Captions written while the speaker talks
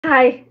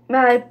Hi,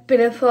 my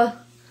beautiful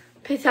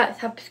pizza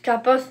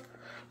subscribers.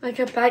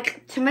 Welcome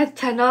back to my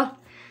channel,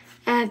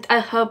 and I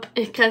hope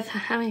you guys are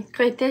having a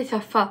great day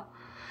so far.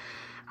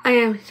 I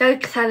am so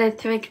excited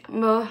to make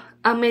more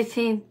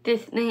amazing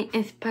Disney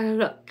inspired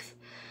looks.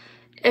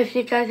 If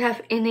you guys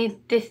have any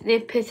Disney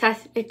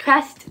princess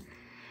requests,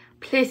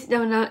 please let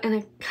me know in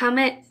the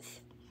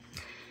comments.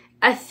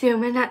 As you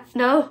may not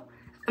know,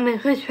 I'm a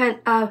huge fan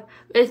of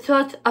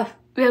Wizards of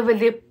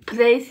Waverley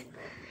plays.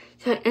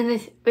 So in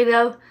this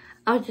video,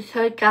 I want to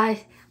show you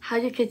guys how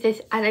to get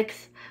this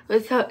Alex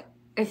Russo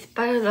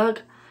inspired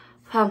look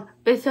from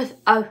Wizards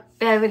of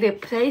Waverley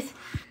plays.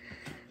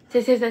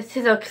 This is what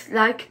she looks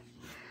like.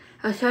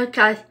 I'll show you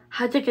guys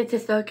how to get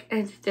this look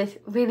in this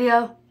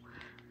video.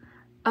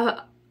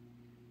 I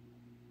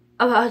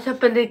will also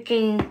be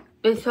linking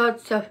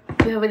Wizards of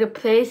Waverley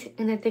plays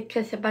in the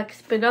description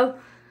box below.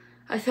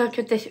 Also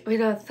give this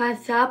video a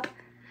thumbs up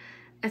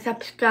and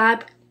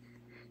subscribe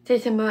to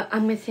some more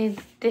amazing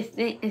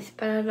Disney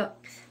inspired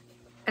looks.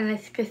 And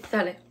let's get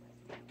started.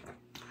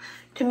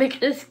 To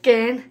make your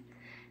skin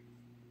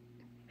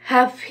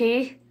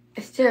healthy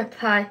is to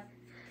apply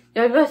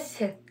your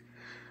lotion.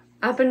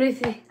 I've been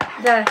using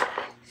the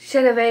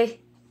CERAVE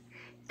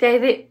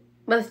Daily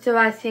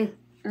Moisturizing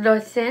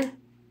Lotion.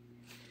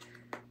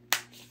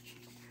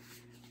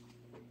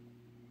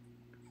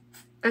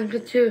 I'm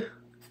going to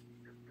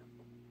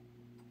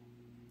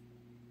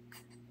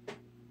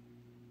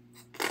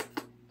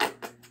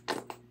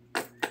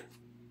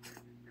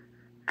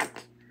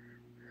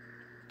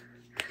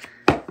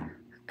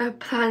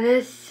apply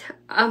this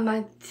on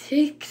my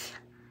cheeks,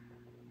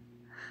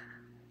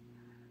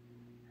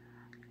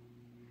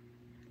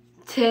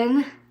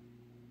 chin,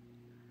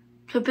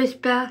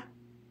 cabbage bell,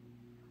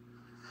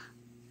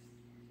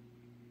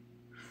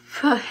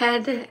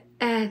 forehead,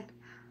 and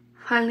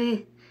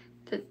finally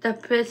the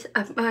bridge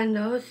of my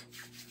nose.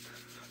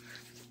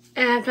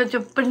 And I'm going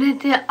to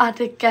blend it all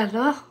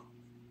together.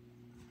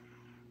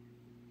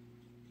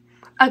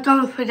 I'm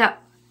going for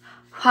that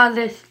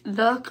flawless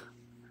look.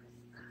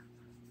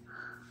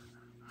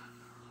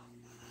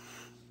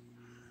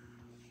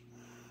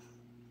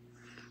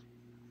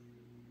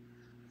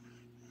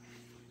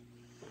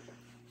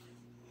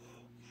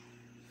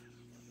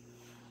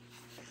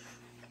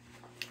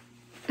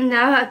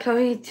 Now I'm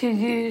going to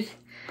use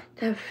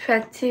the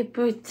FENTY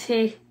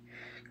Beauty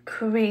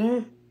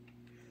cream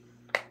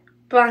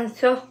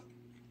bronzer,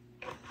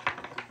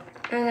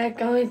 and I'm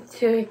going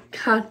to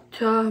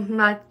contour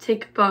my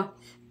cheekbones.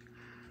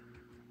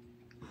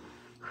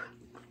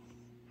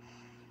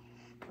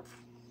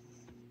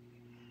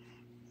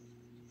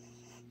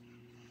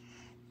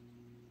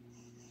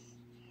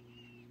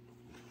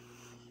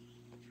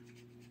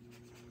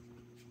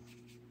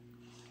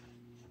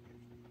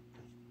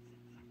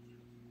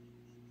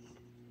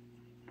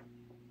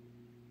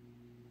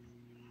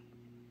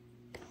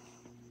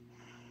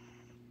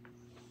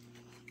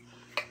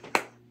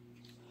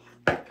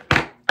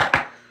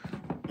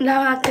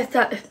 Now I have to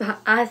start with my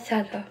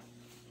eyeshadow.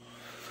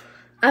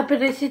 I've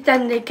been using the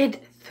Naked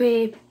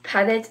 3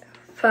 palette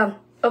from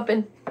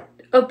Open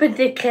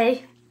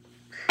Decay.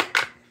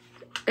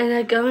 And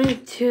I'm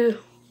going to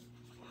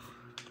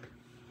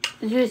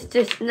use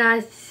this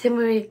nice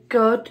shimmery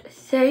gold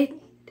shade.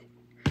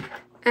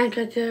 And I'm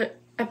going to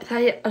apply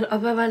it all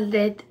over my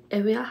lid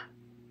area.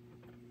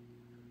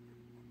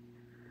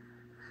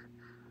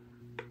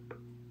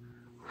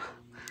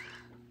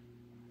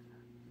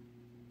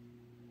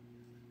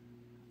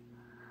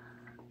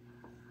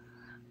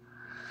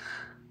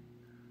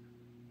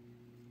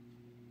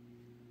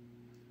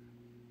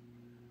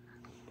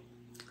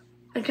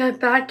 I go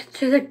back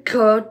to the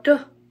gold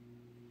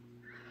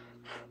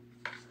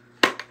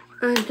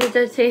and do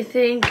the same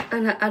thing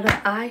on the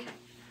other eye.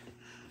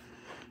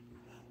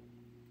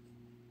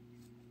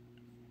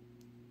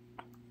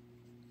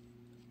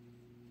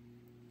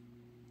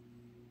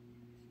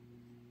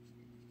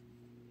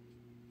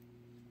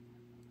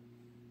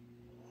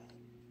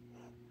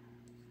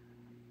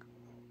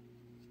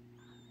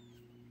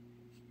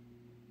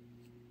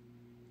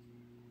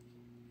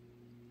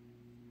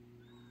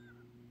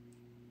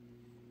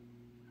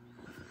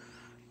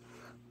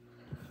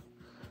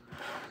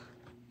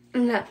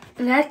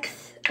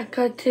 Next, I'm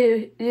going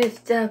to use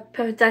the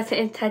Paradise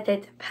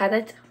Enchanted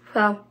palette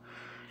from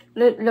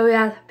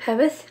LOREAL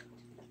Paris.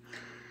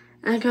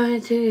 I'm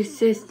going to use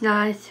this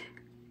nice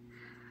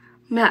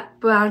matte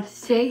brown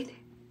shade.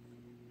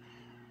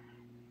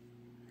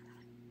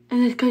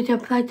 And it's going to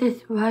apply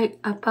this right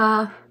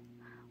above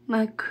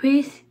my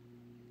crease.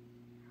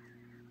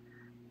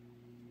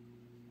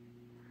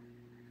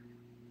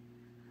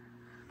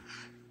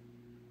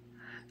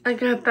 I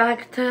go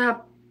back to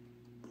the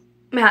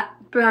matte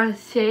brown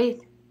shade.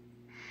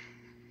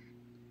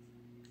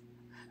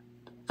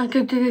 I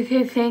could do the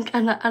same thing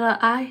on the other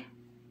eye.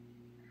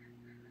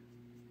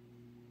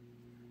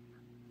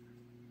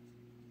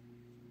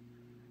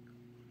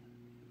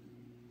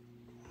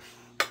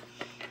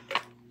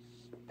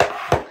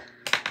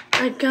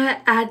 I'm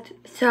gonna add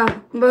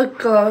some more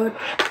gold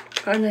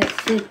on the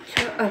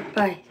center of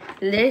my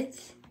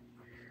lids.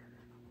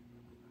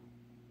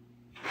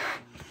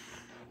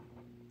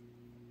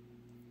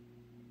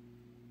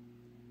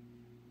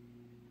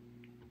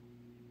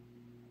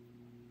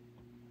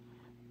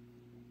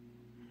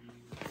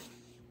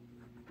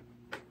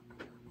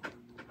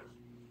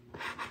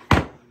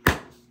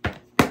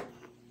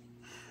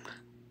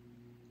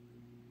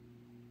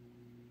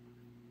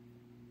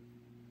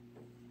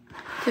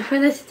 To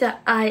finish the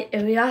eye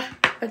area,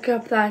 I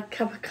can apply a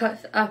couple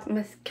coats of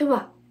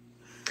mascara.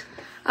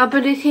 I'll be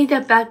using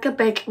the Back to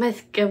Bake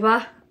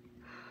mascara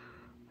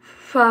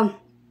from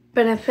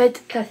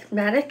Benefit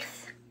Cosmetics.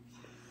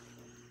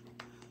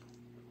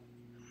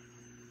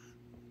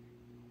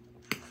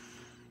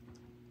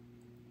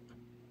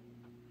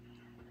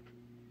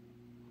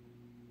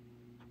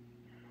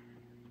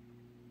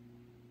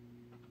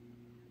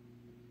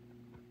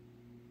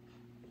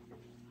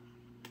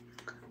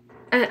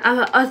 And I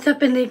will also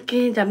be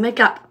linking the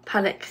makeup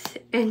palettes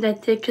in the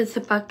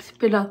description box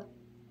below.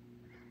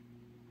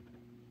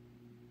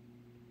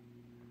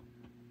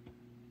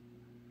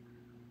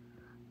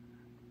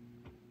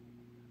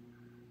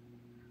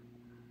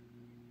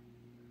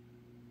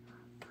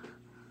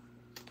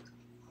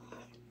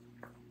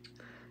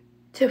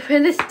 To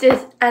finish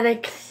this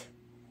Max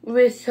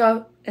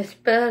Russo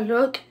inspired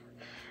look,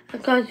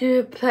 I'm going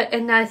to put a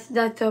nice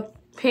little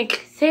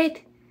pink shade,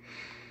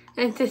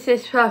 and this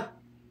is from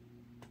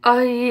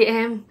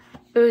REM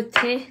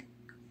Beauty,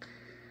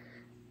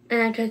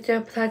 and I'm going to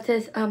apply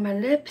this on my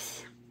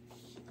lips.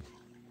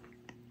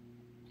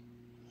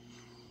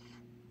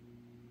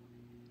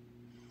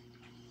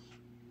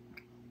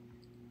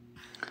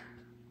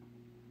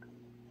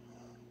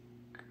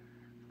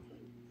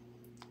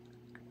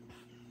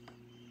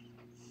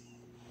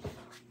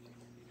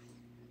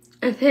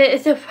 And here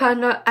is the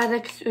final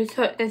Max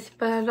Russo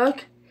inspired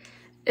look.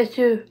 If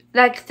you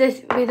like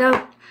this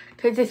video,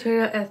 give this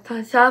video a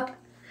thumbs up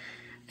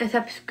and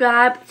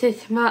subscribe to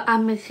see more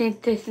amazing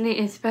Disney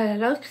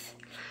inspired looks.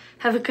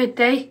 Have a good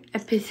day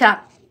and peace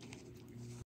out.